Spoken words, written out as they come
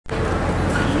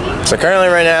So currently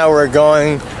right now we're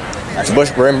going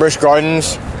to we're in Busch Gardens.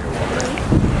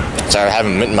 Sorry, I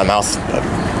haven't mint in my mouth. But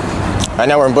right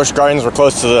now we're in Busch Gardens. We're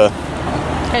close to the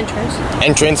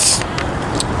entrance.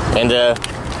 And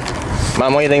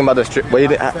Mom, what do you think about this trip? How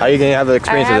are you going to have the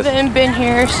experience of this? I haven't been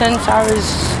here since I was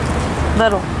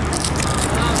little.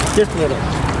 Just little.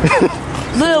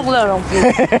 Little.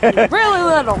 Really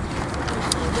little.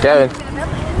 Kevin,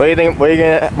 what do you think?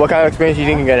 What kind of experience do you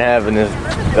think you're gonna have in this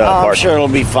park? I'm sure it'll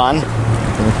be fun.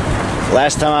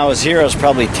 Last time I was here, I was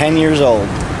probably 10 years old.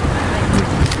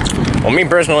 Well, me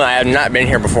personally, I have not been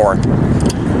here before.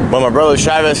 But my brother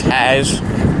Travis has.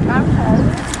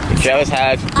 Travis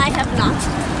has. I have not.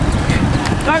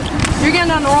 You're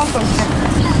getting on the wrong phone.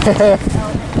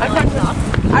 I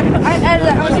added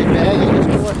that.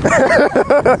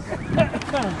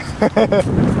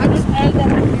 I just added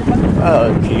that.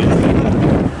 Oh, jeez.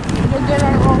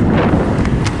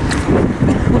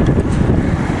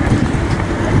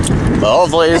 But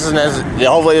hopefully this isn't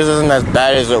as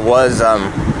bad as it was. Okay,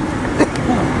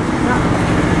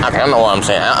 I don't know what I'm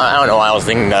saying. I don't know why I was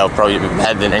thinking that would probably be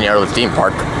better than any other theme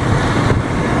park.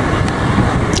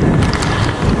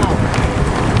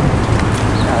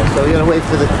 So we're gonna wait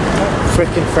for the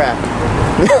frickin' frat.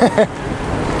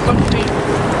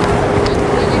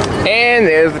 And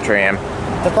there's the tram.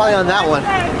 They're probably on that one.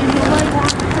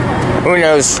 Who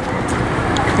knows?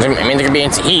 I mean, they could be in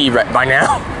Tahiti right by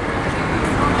now.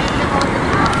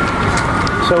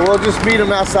 So we'll just meet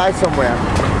them outside somewhere.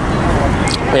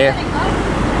 Yeah.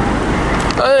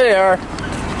 Oh, there they are.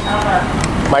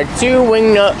 My two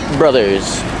wingnut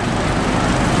brothers.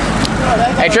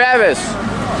 Hey, Travis.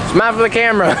 Smile for the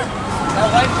camera.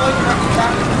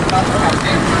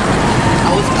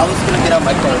 I was gonna get out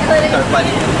my car. But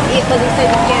he said you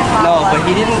can't talk. No, but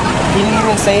he didn't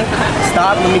even say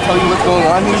stop. Let me tell you what's going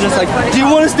on. He was just like, do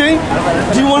you want to stay?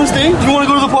 Do you want to stay? Do you want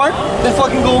to go to the park? Then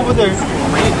fucking go over there.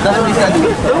 That's what he said.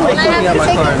 Don't like me out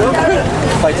my car.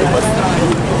 Fight too much.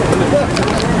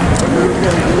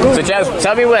 So, Travis,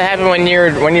 tell me what happened when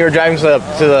you were driving to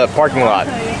the parking lot.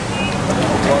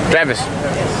 Travis.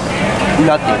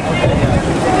 Nothing.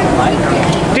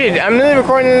 Dude, I'm really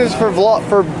recording this for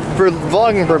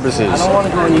vlogging purposes. I don't want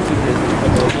to go on YouTube.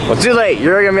 Well, it's too late.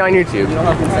 You're already gonna be on YouTube. You don't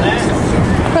have consent.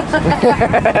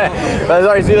 But it's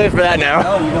already too late for that now.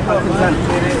 No, you don't have consent.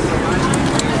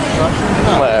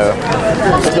 Whatever.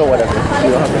 Let's go whatever.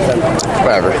 You don't have consent.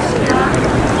 Whatever.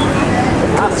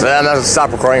 So I'm gonna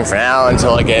stop recording for now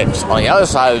until I get on the other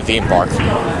side of the theme park. So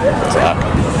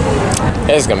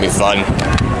it's gonna be fun.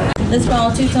 The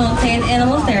small two-tone tan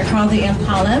animals, they are called the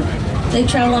impala. They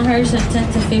travel in herds of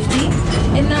 10 to 50,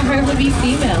 and the herd would be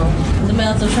female. The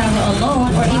males will travel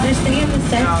alone or either stay in the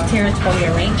set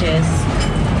territorial ranges.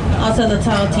 Also, the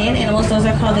tall tan animals, those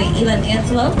are called the eland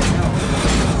antelope.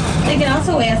 They can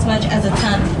also weigh as much as a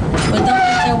ton, but don't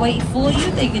let their weight fool you.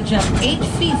 They can jump 8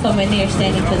 feet from a near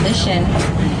standing position.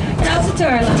 And also to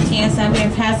our left-hand side, we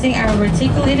are passing our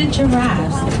reticulated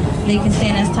giraffes. They can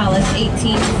stand as tall as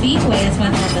 18 feet, weigh as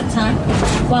much as a ton.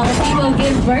 While the female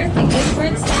gives birth, they give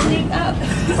birth standing up.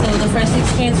 So the first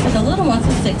experience for the little ones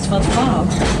is 6 foot tall.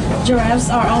 Giraffes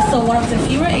are also one of the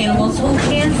fewer animals who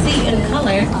can see in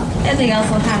color, and they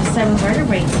also have 7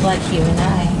 vertebrae like you and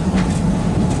I.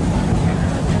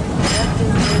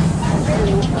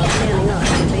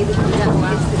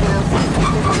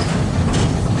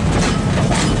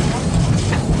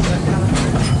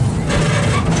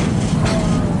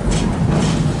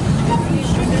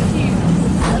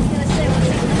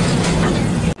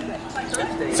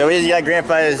 So we just got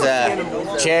Grandpa's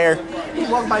chair,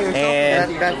 and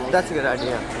That's a good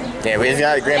idea. yeah, we just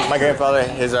got my grandfather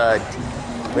his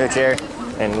wheelchair,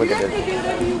 and look at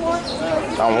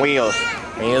this, on wheels.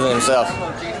 And he uses it himself.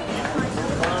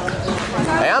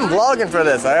 Hey, I'm vlogging for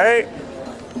this, all right?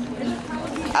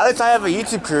 At least I have a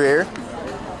YouTube career.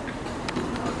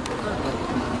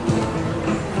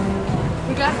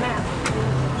 We got maps.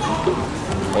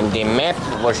 And the map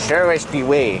will show us the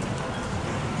way.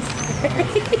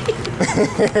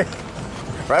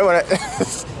 Right when I...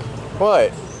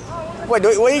 What? What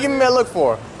are you giving me that look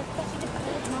for?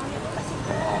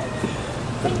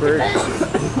 The birds.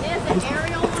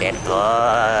 Get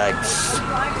bugs.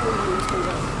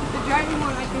 The driving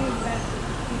one, I think, is better.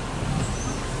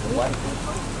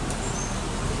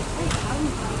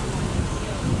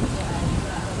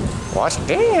 Watch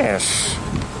this.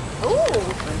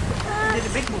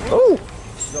 Ooh.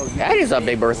 That is a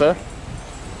Big Bertha.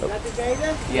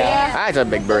 Yeah. That's a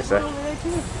Big Bertha.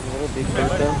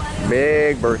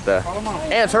 Big Bertha.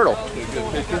 And a turtle.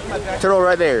 Turtle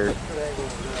right there.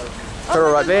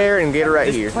 Turtle right there and gator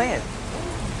right here. Plant.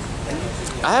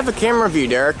 I have a camera view,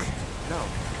 Derek. No.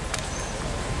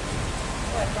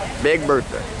 Big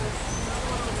Bertha.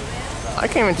 I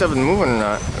can't even tell if it's moving or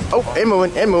not. Oh, it's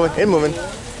moving, it's moving, it's moving.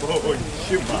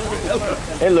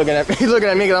 He's looking at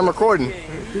me because I'm recording.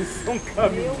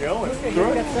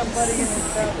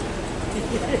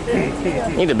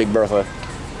 Need a Big Bertha.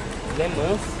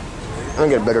 Let me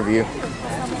get a better view.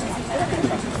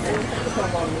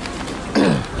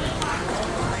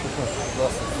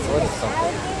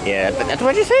 Yeah, but that's what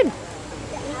I just said.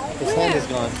 His hand is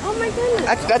gone. Oh my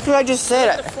goodness. That's what I just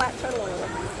said. The flat turtle.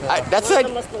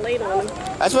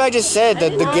 That's what I just said.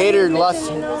 That the gator lost.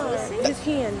 His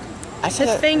hand. I said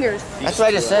His that. fingers. That's what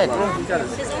I just said.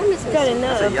 His arm is got a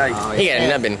nub. He got a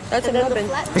nubbin. That's a nubbin.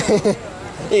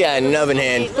 He got a nubbin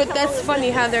hand. But that's funny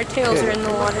how their tails are in the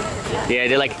water. Yeah,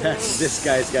 they're like. This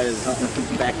guy's got his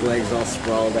back legs all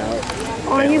sprawled out.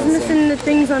 Oh, he's missing the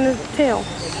things on his tail.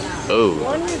 Oh.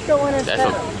 One is going as That's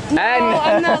what. No,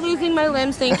 I'm not losing my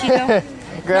limbs, thank you.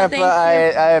 Grandpa, No,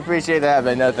 I appreciate that,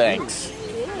 but no thanks.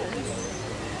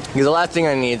 Because the last thing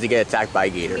I need is to get attacked by a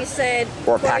gator. He said,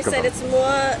 Or a Corey pack of said them. it's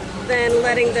more than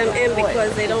letting them in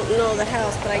because they don't know the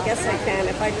house, but I guess I can.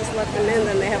 If I just let them in,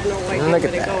 then they have no idea Look where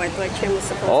at to that. go. I thought Kim was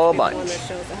supposed Whole to be the one bunch. that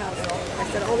shows the house.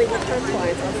 I said, only with her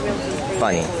clients, other realtors bring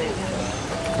Funny. their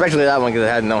clients. Especially that one because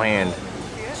it had no hand.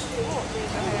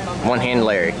 One hand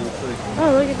Larry.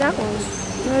 Oh, look at that one.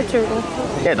 Another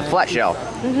turtle. Yeah, the flat shell.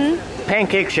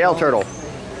 Pancake shell turtle.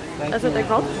 That's what they're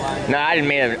called? No, I didn't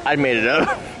made it. I made it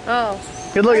up. Oh.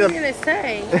 Cause I look was at the, gonna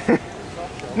say.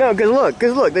 no,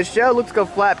 cause look, the shell looks like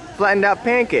a flattened out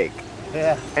pancake,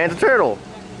 Yeah. and it's a turtle.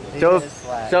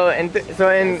 So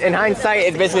in hindsight,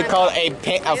 it's basically called a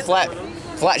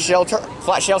flat shell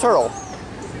turtle.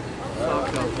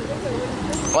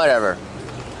 Whatever.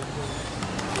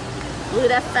 Look at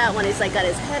that fat one. He's like got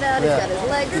his head out, he's got his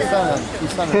legs out.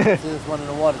 He's swimming. There's one in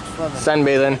the water swimming.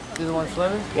 Sunbathing. See the one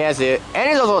swimming? Yeah, I see it. And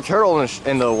there's also a turtle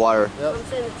in the water. I'm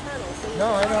saying the tunnel. See? No,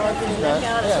 I know. I think that.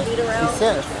 out, Yeah. speed around.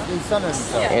 He's sunning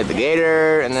himself. Yeah, the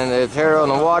gator, and then the turtle in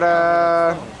the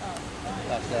water.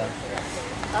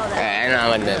 And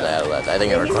I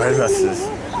think I recorded most of this.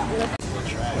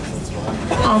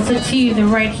 Also to the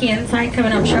right hand side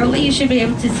coming up shortly, you should be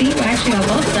able to see, well actually on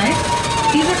both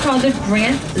sides, these are called the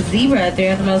Grant Zebra.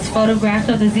 They're the most photographed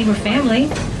of the zebra family.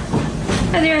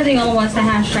 And they are the only ones to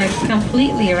have stripes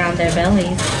completely around their bellies.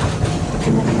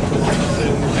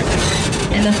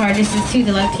 In the far distance to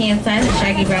the left hand side, the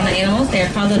shaggy brown animals, they are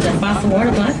called the fossil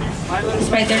water buck.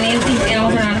 Despite their names, these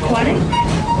animals are not aquatic.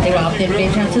 They will often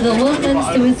venture out to the woodlands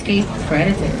to escape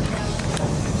predators.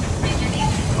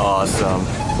 Awesome.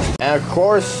 And of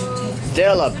course,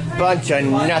 still a bunch of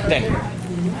nothing.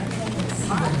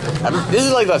 This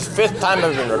is like the 5th time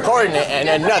I've been recording it and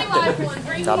then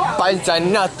nothing. A bunch of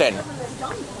nothing.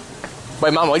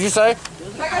 Wait, Mom, what'd you say?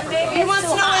 He wants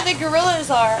to know where the gorillas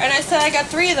are, and I said I got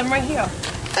 3 of them right here.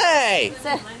 Hey!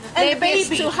 Maybe it's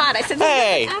too hot. I said, this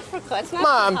Hey. is Africa. It's not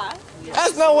Mom, too hot.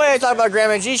 that's no way I talk about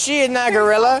Grandma G. She is not a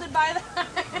gorilla.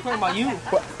 Talking about you.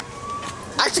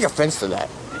 I take offense to that.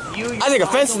 I take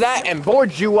offense to that and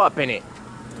board you up in it.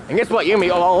 And guess what? You're gonna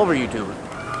be all over YouTube.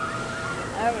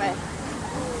 All right.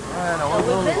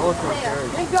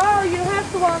 Hey, go. You don't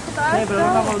have to walk with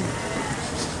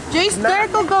us. Jason,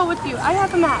 Derek will go with you. I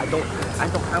have a map.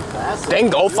 Then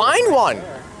go find one.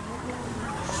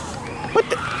 What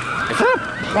the? Is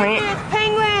that It's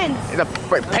penguins.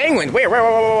 a penguin? Wait.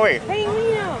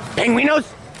 Penguinos. Penguinos?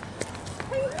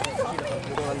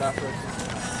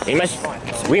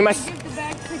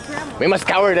 We must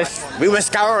scour this. We must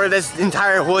scour this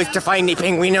entire woods to find the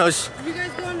penguinos. If you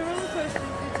guys go on the roller coaster,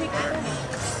 you take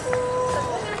it.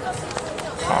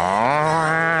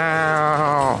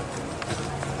 Oh,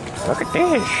 look at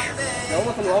this. No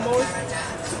one from lawnmowers?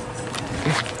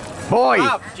 Boy,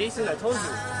 Stop, Jason, I told you.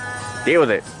 deal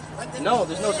with it. No,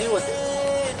 there's no deal with it.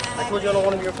 I told you I don't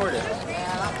want to be recorded.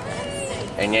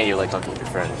 And yeah, you like talking with your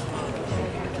friends.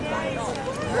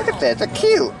 Look at that, they're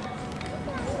cute.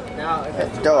 Now, if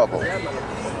it's Adorable.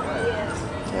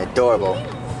 They're adorable.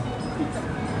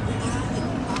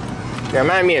 They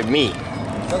remind me of me.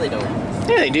 no, they don't.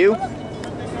 Yeah, they do.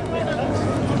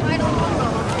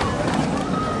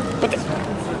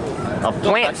 A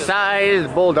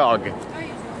plant-sized bulldog.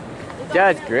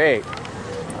 That's great.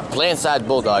 Plant-sized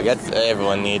bulldog. That's what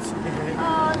everyone needs.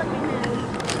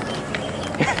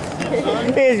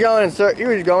 He was going in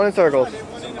circles.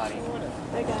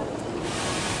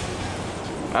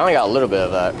 I only got a little bit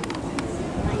of that.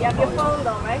 You have your phone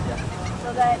though, right?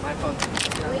 So that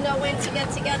we know when to get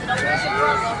together. Don't lose your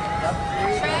brother.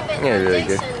 Travis, Yeah, really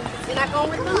good. Jason, you're not going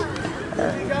with them?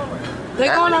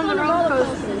 They're going on the roller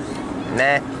coaster.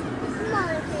 Nah.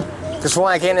 Just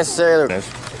one I can't necessarily.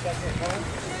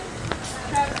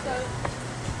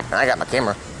 I got my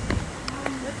camera.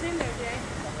 What's in there,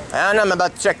 Jay? I don't know. I'm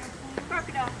about to check.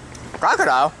 Crocodile.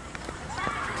 Crocodile?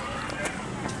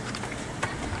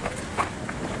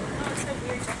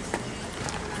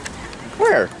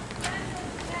 Where?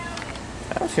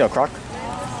 I don't see no croc.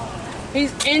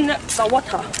 He's in the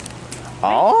water.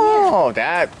 Oh,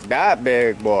 that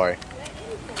big boy.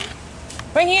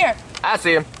 Right here. I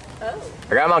see him. Oh.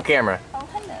 I got him on camera. Oh,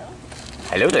 hello.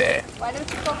 Hello there. Why don't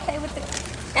you go play with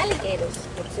the alligators?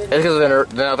 It's because they're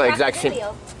not the exact same.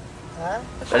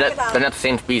 Crocodile. They're not the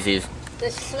same species. The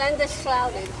slender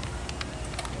shrouded.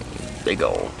 Big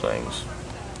old things.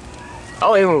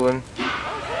 Oh, he's moving.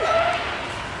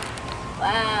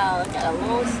 Wow, got a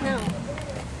long snout.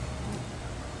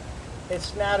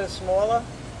 It's not as smaller.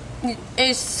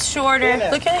 It's shorter.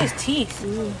 Yeah. Look at his teeth.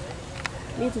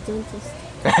 Needs a dentist.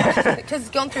 Because it's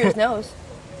going through his nose.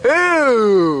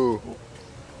 Ooh!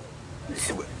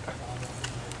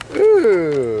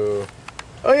 Ooh!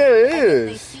 Oh yeah, it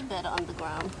They is. see better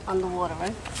underground, underwater,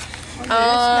 right?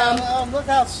 Look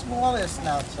how small their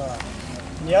snouts are.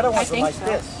 The other ones are think like so.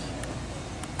 this.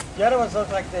 The other ones look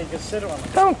like they could sit on them.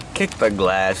 Don't kick the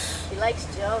glass. He likes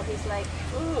Joe. He's like,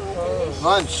 delicious.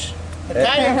 Lunch.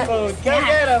 Italian food. Go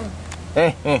get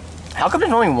him. How come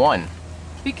there's only one?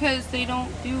 Because they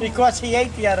don't do... Because he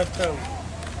ate the other two.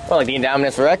 Well, like the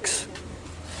Indominus Rex?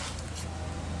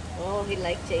 Oh, he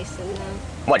liked Jason now.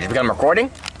 What, just because I'm recording?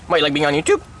 What, you like being on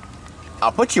YouTube?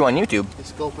 I'll put you on YouTube.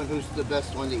 It's scoping who's the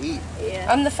best one to eat. Yeah.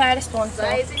 I'm the fattest one, so...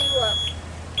 Sizing you up.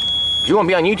 If you want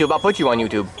to be on YouTube, I'll put you on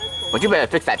YouTube. But you better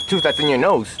fix that tooth that's in your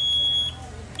nose.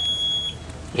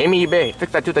 You hear me? You better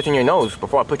fix that tooth that's in your nose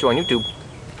before I put you on YouTube.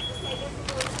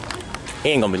 He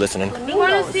ain't gonna be listening. You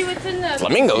want to see what's in the...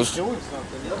 Flamingos?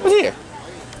 What's here?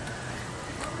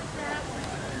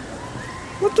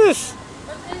 What's this?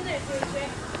 What's in there, Jay?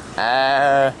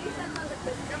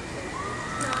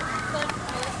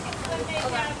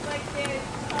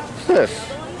 What's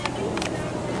this?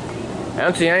 I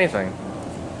don't see anything.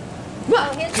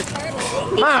 Oh, here's a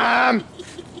turtle. Mom!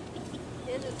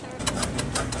 Here's a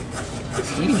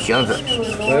turtle. He shows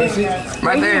it. Where is he?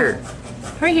 Right there.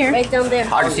 Right here. Right down there.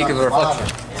 Hard to see because of the reflection.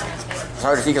 It's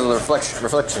hard to see because of the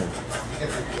reflection.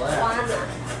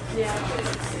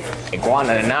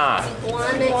 Iguana, nah.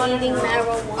 Iguana eating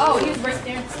marijuana. Oh, he's right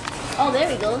there. Oh, there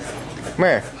he goes.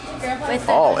 Where? Right there.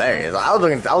 Oh, there he is. I was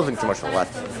looking too much to the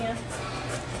left.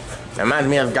 It reminds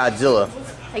me of Godzilla.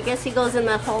 I guess he goes in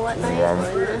that hole at night.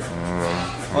 or in the-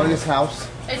 Oh, this house.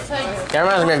 It's like... It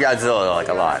reminds me of Godzilla like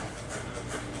a lot.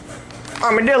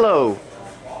 Armadillo!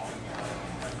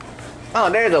 Oh,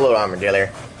 there's a little armadillo.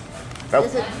 Nope.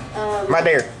 Is it, Right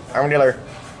there. Armadillo.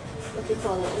 what do you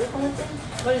call it? What do you call it?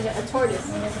 What is it? A tortoise.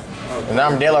 There's an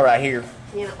armadillo right here.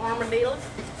 Yeah, armadillo.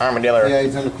 Armadillo. Yeah,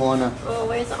 he's in the corner. Oh,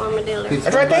 where's the armadillo? He's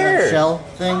It's right by that there. Shell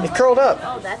thing. It's curled up.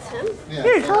 Oh, that's him? Yeah,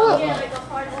 it's curled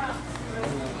up.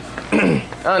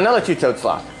 Another two-toed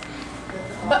sloth.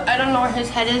 But I don't know where his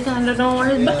head is, and I don't know where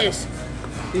his butt is.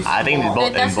 I think it's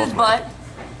both. That's his butt.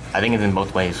 I think it's in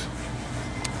both ways.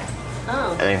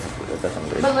 Oh. I think that's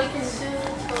something. But like his...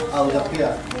 Oh, up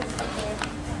here.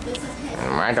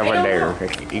 Right over there.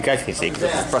 You guys can see the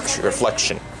reflection.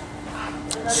 Reflection.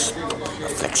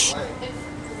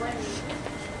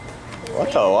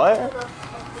 What the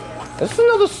what? Is this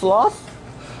another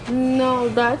sloth? No,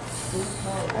 that's...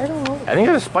 I don't know. I think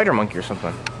it's a spider monkey or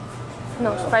something.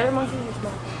 No, spider monkey is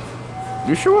not.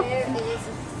 You sure?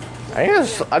 There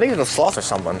is I think it's a sloth or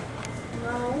something.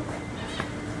 no.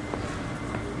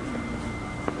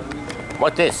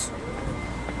 What this?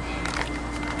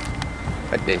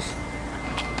 What this?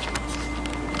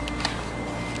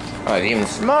 Oh, there's even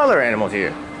smaller animals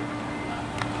here.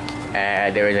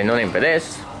 There is no name for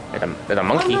this. There's a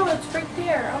monkey. Oh no, it's right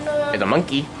there. Oh no. There's a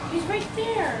monkey. He's right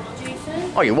there,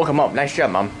 Jason. Oh, you woke him up. Nice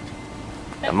job, Mom.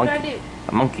 That's monkey. what I do.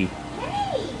 A monkey.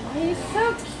 He's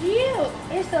so cute.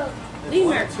 It's a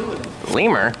lemur.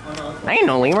 Lemur? I ain't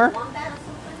no lemur.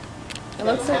 It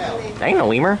looks like I ain't no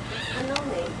lemur.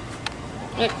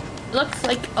 it looks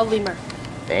like a lemur.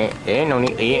 It ain't no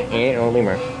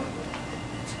lemur.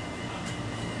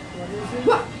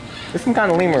 It's some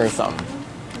kind of lemur or something.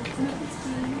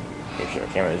 Make sure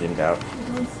the camera zoomed out.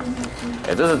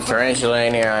 If there's a tarantula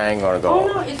in here, I ain't gonna go. Oh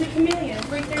no, it's a chameleon. It's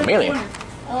right there. Chameleon? In the corner.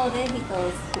 Oh, there he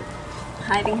goes.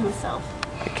 Hiding himself.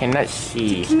 I cannot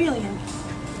see. Chameleon.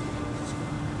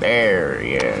 There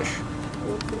he is.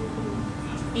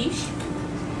 Fish.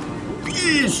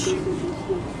 Fish!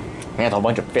 That's a whole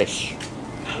bunch of fish.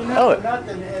 Oh,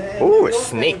 ooh, a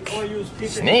snake.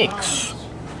 Snakes.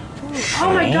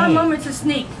 Oh my god, Mom, it's a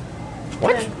snake.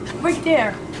 What? Right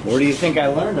there. Where do you think I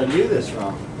learned to do this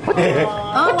from?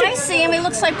 Oh, I see him. He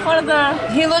looks like part of the.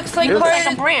 He looks like Looks part like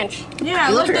of a branch. Yeah,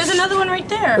 look, there's another one right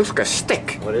there. Looks like a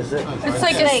stick. What is it? It's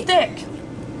like a stick.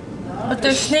 But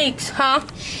they're snakes, huh?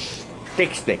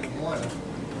 Stick.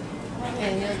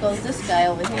 And here goes this guy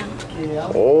over here.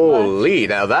 Holy,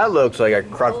 now that looks like a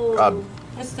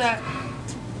What's that?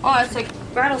 Oh, it's like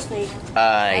rattlesnake.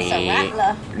 That's a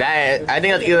rattler. I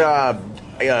think that's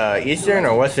either Eastern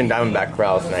or Western Diamondback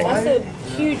rattlesnake. That's a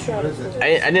huge rattlesnake.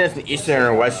 I think it's an Eastern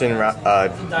or Western. Yeah,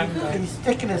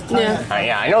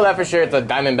 I know that for sure. It's a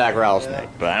Diamondback rattlesnake,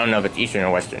 but I don't know if it's Eastern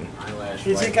or Western.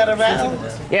 Is it got a rattle?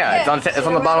 Yeah, it's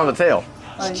on the bottom of the tail.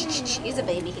 He's a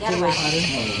baby. He got a rattle.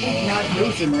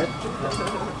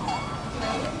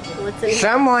 What's in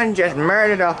Someone just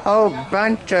murdered a whole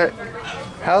bunch of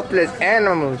helpless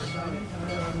animals.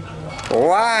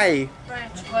 Why?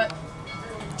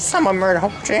 Someone murdered a whole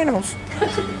bunch of animals.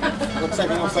 Looks like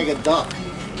almost like a duck.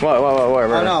 Where?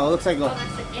 Oh no, it looks like a.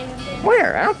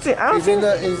 Where? I don't see.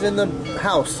 He's in the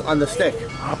house on the stick.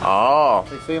 Oh,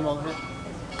 You see him over here?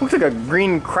 looks like a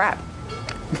green crab.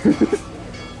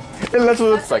 That's what it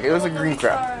looks like. It looks like a green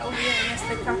crab.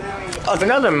 Oh, it's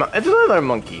another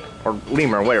monkey or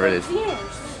lemur, whatever it is.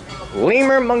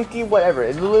 Lemur, monkey, whatever.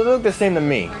 It looks the same to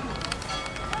me.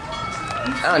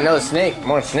 Oh, another snake.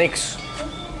 More snakes.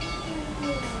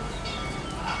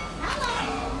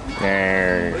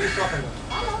 There's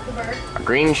a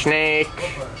green snake.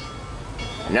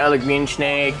 Another green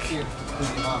snake.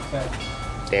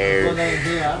 There's.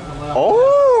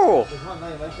 Oh!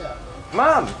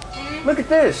 Mom, look at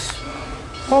this.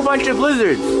 Whole bunch of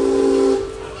lizards.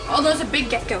 Oh, those are big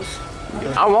geckos.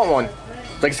 I want one.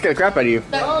 Like, scare the crap out of you.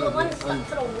 Oh, the one that's stuck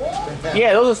to the wall?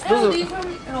 Yeah, those are. These are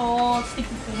oh, sticky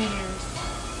fingers.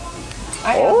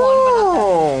 I have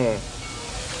Oh!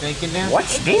 Thinking now?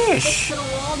 What's this? To the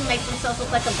wall to make themselves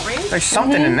look like a branch? There's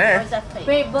something in Or there. is that fake? one, but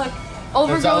babe, look.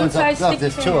 Overgrown size sticky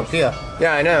There's two fingers. up here.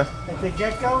 Yeah, I know. The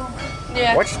gecko?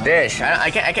 Yeah. What's this?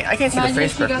 I can't see the Imagine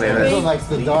face if you got correctly. the of It this. looks like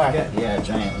the dark. Yeah,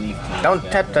 giant leaf. Don't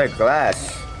tap the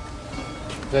glass.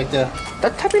 Right there.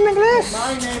 Stop tapping the glass.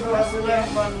 Oh,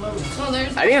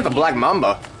 there's. I think it's a black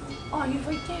mamba. Oh, you're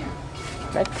right there.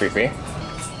 That's creepy.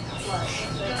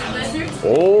 Lizard?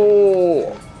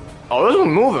 Oh! Oh, this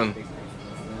one's moving.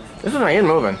 This one is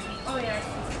moving. Oh, yeah.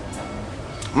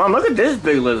 Mom, look at this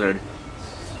big lizard.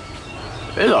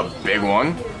 This is a big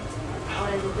one.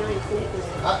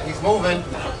 He's moving.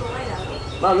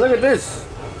 Mom, look at this.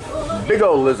 Big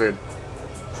old lizard.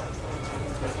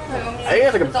 I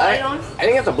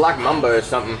think it's a black mamba or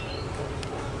something.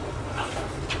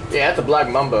 Yeah, that's a black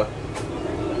mamba.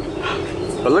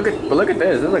 But look at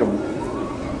this. This is like a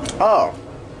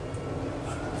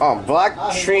black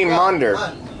tree monder.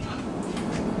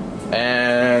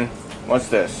 And what's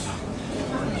this?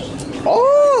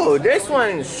 Oh, this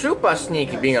one's super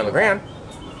sneaky being on the ground.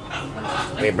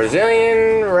 A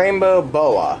Brazilian rainbow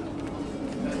boa.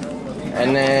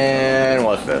 And then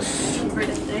what's this?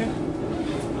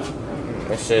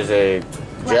 This is a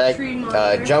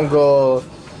jungle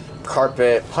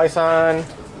carpet python.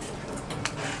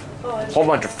 Whole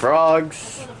bunch of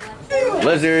frogs,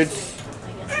 lizards,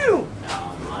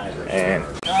 and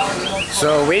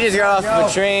so we just got off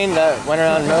the train that went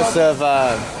around most of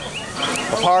the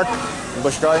park,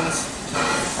 Busch Gardens.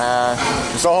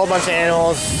 We saw a whole bunch of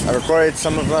animals. I recorded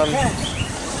some of them,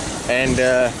 and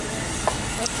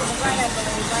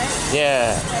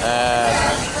yeah.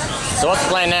 So what's the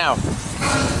plan now?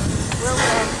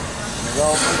 Go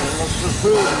look for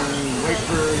food and wait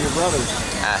for your brothers.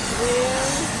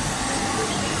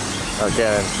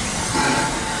 Okay.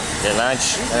 Get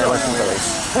lunch and wait for brothers.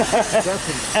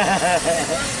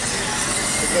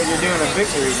 Because you're doing a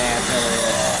victory dance over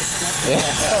there. Yeah.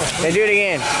 Hey, do it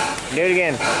again. Do it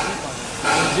again.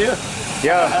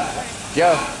 Yo,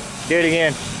 do it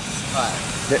again.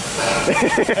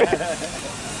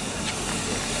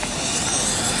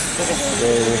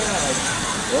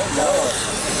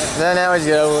 So now he's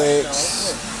got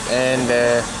weeks, and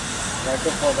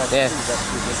yeah.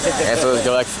 So let's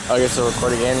go back. I guess I'll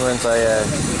record again once I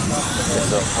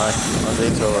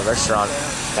get to a restaurant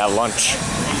to have lunch.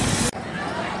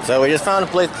 So we just found a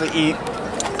place to eat.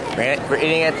 We're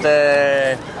eating at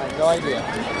the No idea.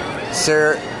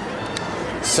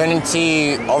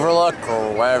 Serenity Overlook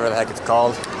or whatever the heck it's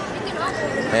called.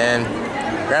 And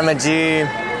Grandma G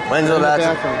went to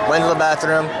the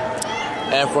bathroom.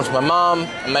 And of course my mom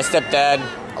and my stepdad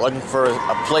are looking for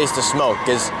a place to smoke.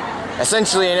 Because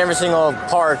essentially in every single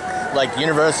park, like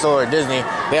Universal or Disney,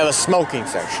 they have a smoking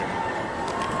section.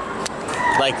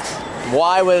 Like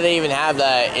why would they even have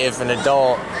that if an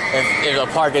adult, if a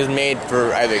park is made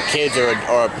for either kids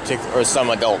or some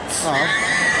adults?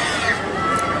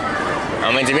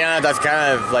 I mean, to be honest, that's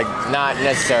kind of like not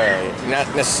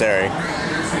necessary.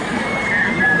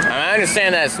 I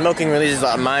understand that smoking releases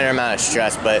a minor amount of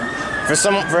stress, but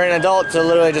for an adult to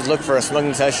literally just look for a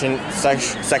smoking section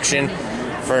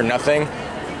for nothing,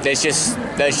 that's just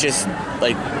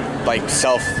like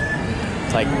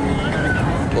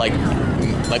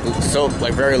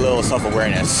very little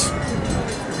self-awareness.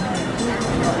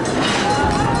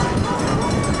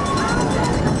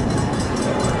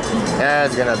 Yeah,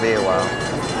 it's gonna be a while.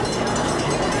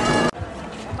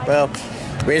 Well,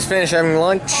 we just finished having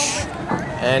lunch,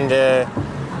 and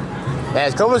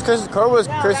yeah, Corpus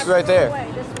Christi right there.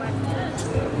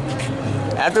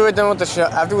 After we're done with the show,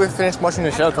 after we finish watching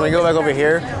the show, can we go back over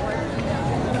here?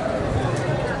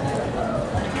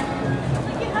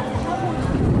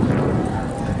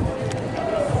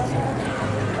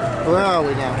 Where are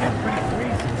we now?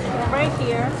 Right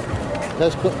here.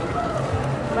 Let's go.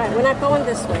 Right, we're not going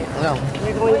this way. No.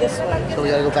 We're going this way. So we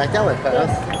gotta go back that way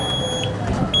first.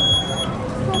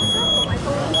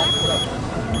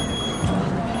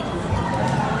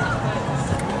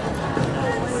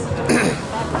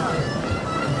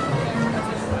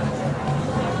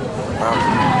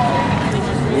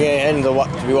 We're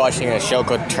going to be watching a show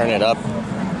called Turn It Up.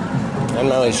 I'm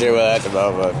not really sure what that's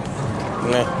about, but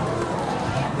meh.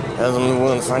 I'm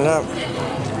willing to find out.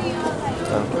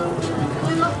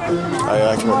 I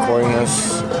like recording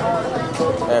this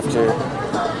after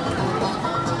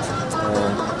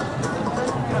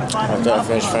I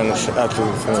finish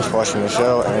watching the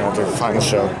show and after I find the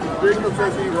show.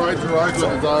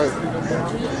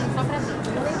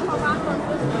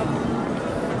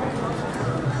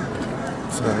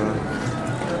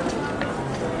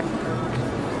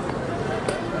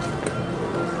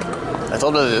 I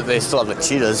told her that they still have the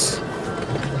cheetahs.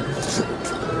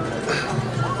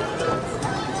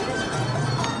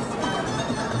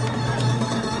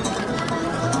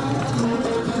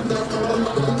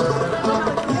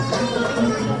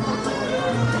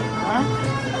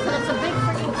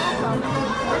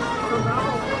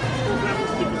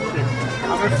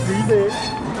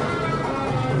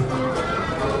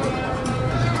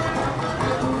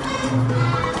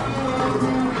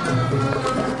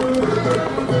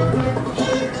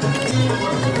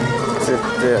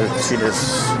 The cheetahs.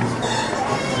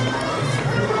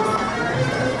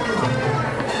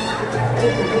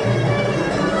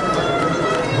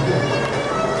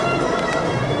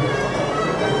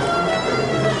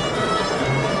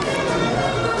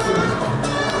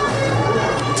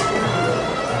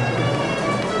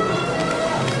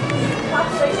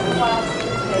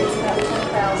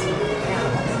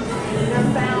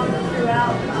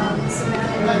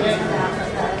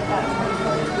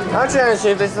 I'm trying to see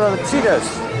if they still have the cheetahs.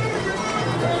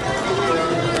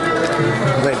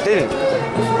 They didn't.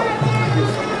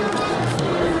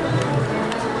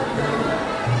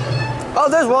 Oh,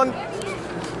 there's one.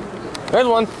 There's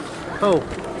one. Oh.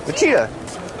 The cheetah.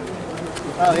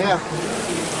 Oh, yeah.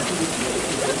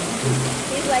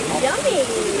 He's like, yummy.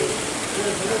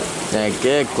 Yeah,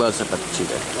 get close up at the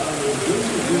cheetah.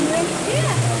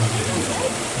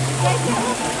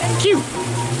 Cute.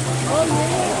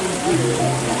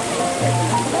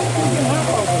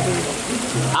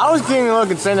 I was getting a little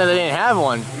concerned that they didn't have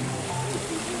one.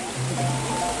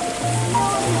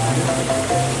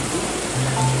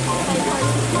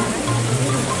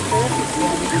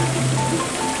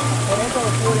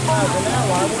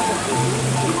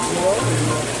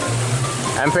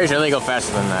 I'm pretty sure they go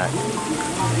faster than that.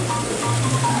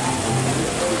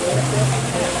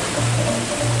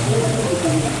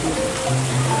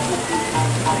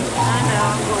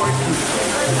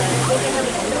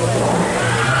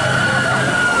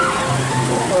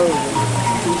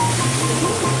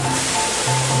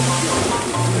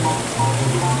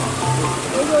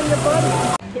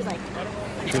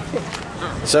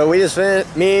 So we just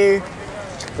finished, me,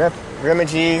 Grandma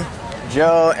G,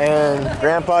 Joe, and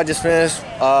Grandpa just finished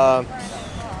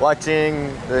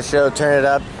watching the show Turn It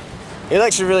Up. It's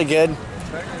actually really good.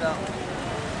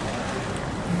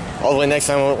 Hopefully next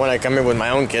time when I come here with my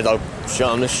own kids, I'll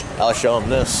show them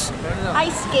this.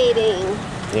 Ice skating.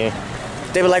 Yeah.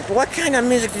 They were like, "What kind of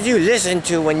music did you listen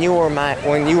to when you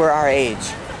were our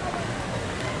age?"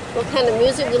 What kind of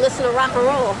music? We listen to rock and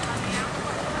roll.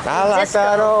 I like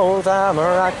that old time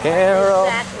rock and roll.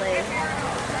 Exactly.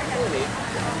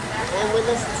 And we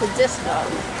listen to disco.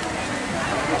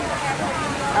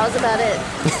 That was about it.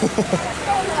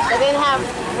 They didn't have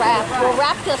rap. Well,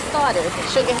 rap just started.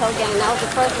 Sugar Hill Gang. That was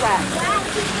the first rap.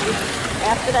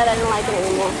 After that, I didn't like it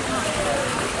anymore.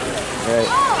 Right.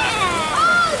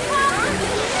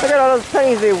 Look at all those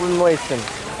pennies they've been wasting.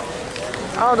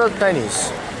 All those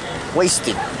pennies.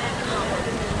 Wasted.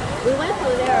 We went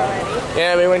through there already.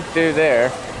 Yeah, we went through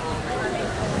there.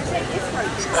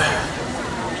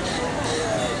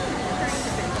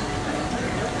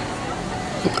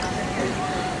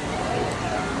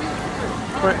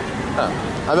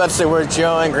 I'm about to say where's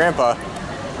Joe and Grandpa.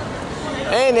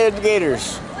 And the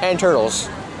gators. And turtles.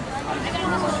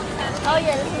 Oh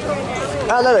yeah, this is where it is.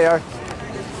 Oh, there they are.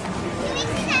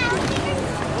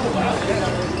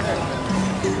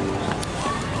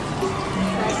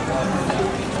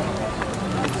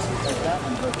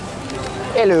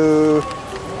 Hello.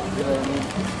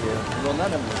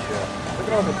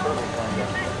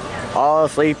 All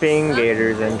sleeping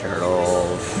gators and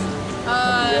turtles. We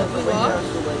walked?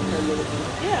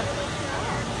 Yeah.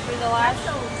 For the last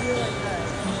one,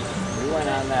 We went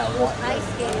on that one. ice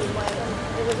skating, like,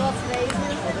 it was all phases,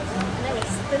 and they were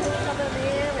spinning each other in the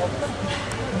air.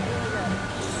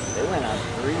 They went on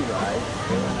 3 rides.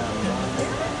 They went on one. They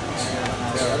went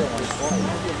on the other one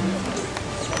twice.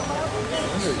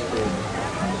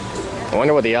 I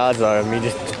wonder what the odds are of me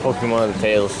just poking one of the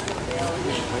tails.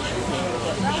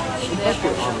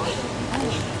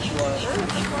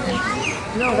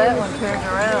 No, that one turned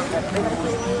around.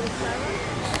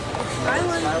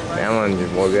 That one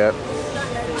just woke up.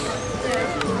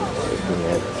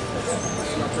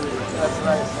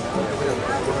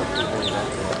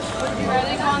 Would you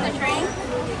rather go on the train?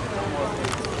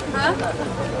 Huh?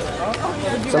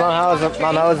 So Mom,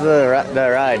 how was the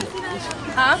ride?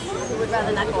 Huh? We would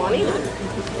rather not go on either.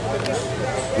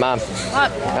 Mom,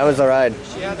 What? how was the ride?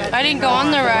 I didn't go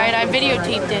on the ride. I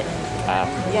videotaped it.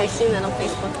 Yeah, I seen that on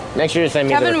Facebook. Make sure to send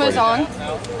me Kevin the was recording. on.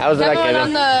 How was the ride, Kevin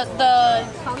went on Kevin? the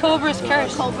Cobra's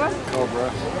Curse. Cobra?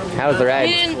 How was the He ride?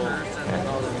 didn't.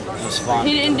 It was fun.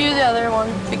 He didn't do the other one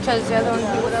because the other one.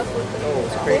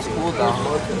 It's crazy cool down. A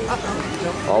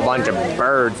whole bunch of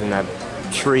birds in that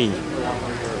tree.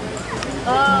 Oh,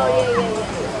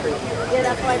 yeah. Yeah,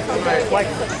 that's why I told you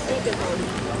to put sneakers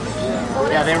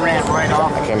on. Yeah, they ran right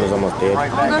off. My camera's almost dead.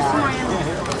 Right I'll back go on. see my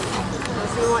animals.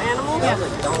 See more animals? Yeah.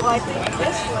 Well, I think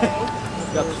this way.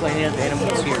 Got plenty of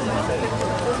animals here.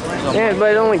 Yeah,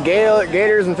 but only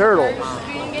gators and turtles.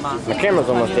 My camera's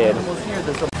almost dead.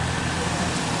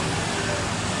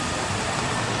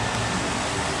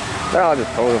 They're all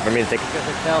just posing for me to take. There's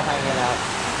a tail hanging out.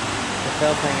 The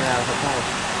tail's hanging out of the pole.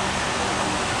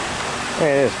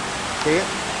 There it is. See it?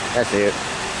 I see it.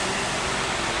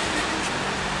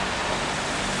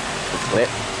 It's lit.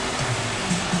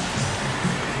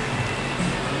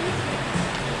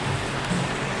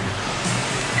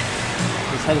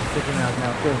 His head is sticking out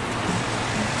now too.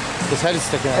 His head is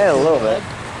sticking out. Yeah, a little bit.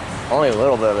 Only a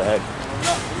little bit of a head.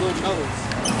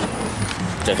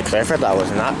 Just to clarify, that was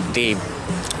not the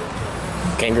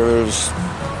kangaroo's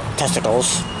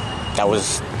testicles. That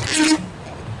was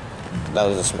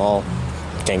a small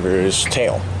kangaroo's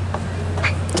tail.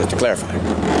 Just to clarify.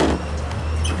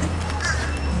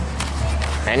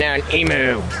 And now an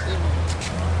emu.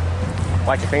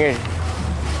 Watch your fingers.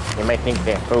 You might think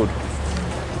they're food.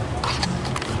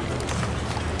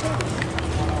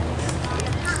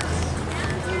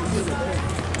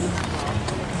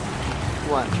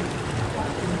 What?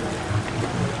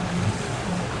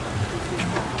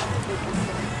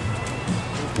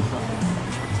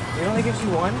 It only gives you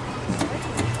one?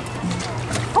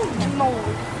 Oh no!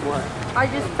 What? I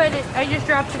just fed it. I just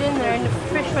dropped it in there, and the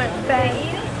fish went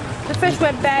batty. The fish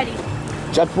went batty.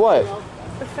 Just what?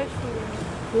 The fish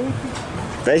food.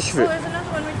 Fish Oh, food. there's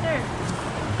another one right there.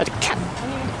 That's a cat.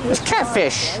 It's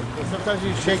catfish. Sometimes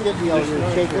you shake it, you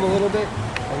shake it a little bit,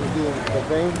 and you do the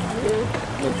thing,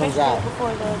 and it comes out.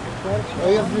 Before the. Oh,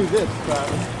 you have to do this.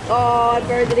 Oh,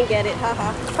 bird didn't get it.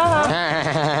 Haha.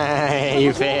 Haha.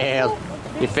 You failed.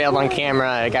 You failed on camera.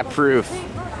 I got proof.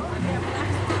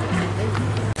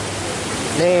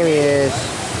 There he is.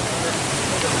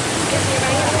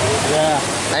 Yeah.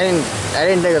 I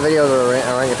didn't take a video of the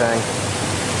orangutan.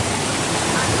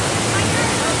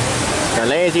 A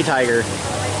lazy tiger.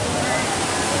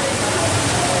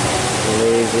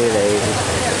 Lazy.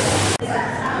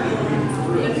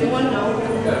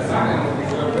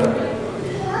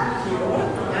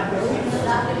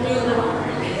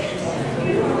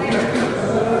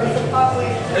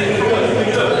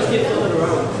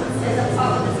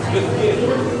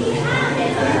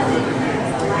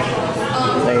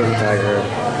 Lazy tiger.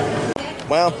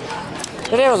 Well,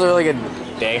 today was a really good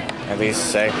day, at least to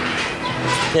say.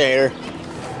 Yeah, hater.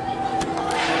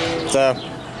 So,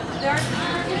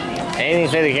 anything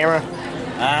to say to the camera?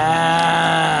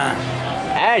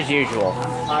 As usual.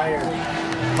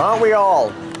 Tired. Aren't we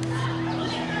all?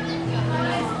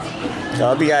 So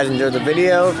I hope you guys enjoyed the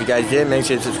video. If you guys did, make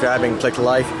sure to subscribe and click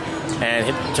like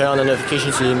and turn on the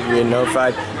notification so you can get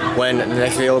notified when the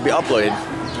next video will be uploaded.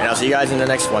 And I'll see you guys in the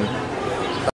next one.